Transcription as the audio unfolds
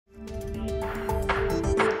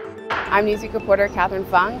I'm Newsweek reporter Katherine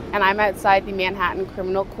Fung, and I'm outside the Manhattan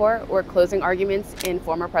Criminal Court, where closing arguments in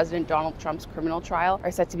former President Donald Trump's criminal trial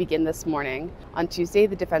are set to begin this morning. On Tuesday,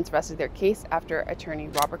 the defense rested their case after attorney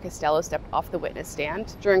Robert Costello stepped off the witness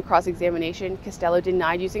stand. During cross-examination, Costello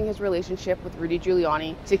denied using his relationship with Rudy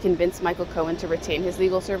Giuliani to convince Michael Cohen to retain his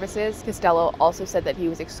legal services. Costello also said that he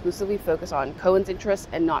was exclusively focused on Cohen's interests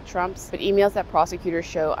and not Trump's, but emails that prosecutors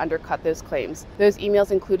show undercut those claims. Those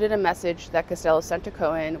emails included a message that Costello sent to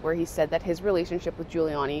Cohen where he said that his relationship with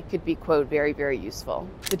Giuliani could be, quote, very, very useful.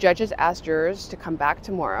 The judges asked jurors to come back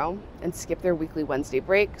tomorrow and skip their weekly Wednesday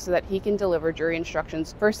break so that he can deliver jury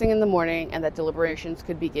instructions first thing in the morning and that deliberations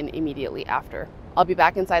could begin immediately after. I'll be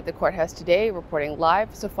back inside the courthouse today reporting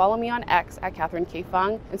live, so follow me on X at Katherine K.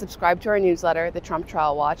 Fung and subscribe to our newsletter, The Trump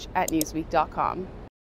Trial Watch, at newsweek.com.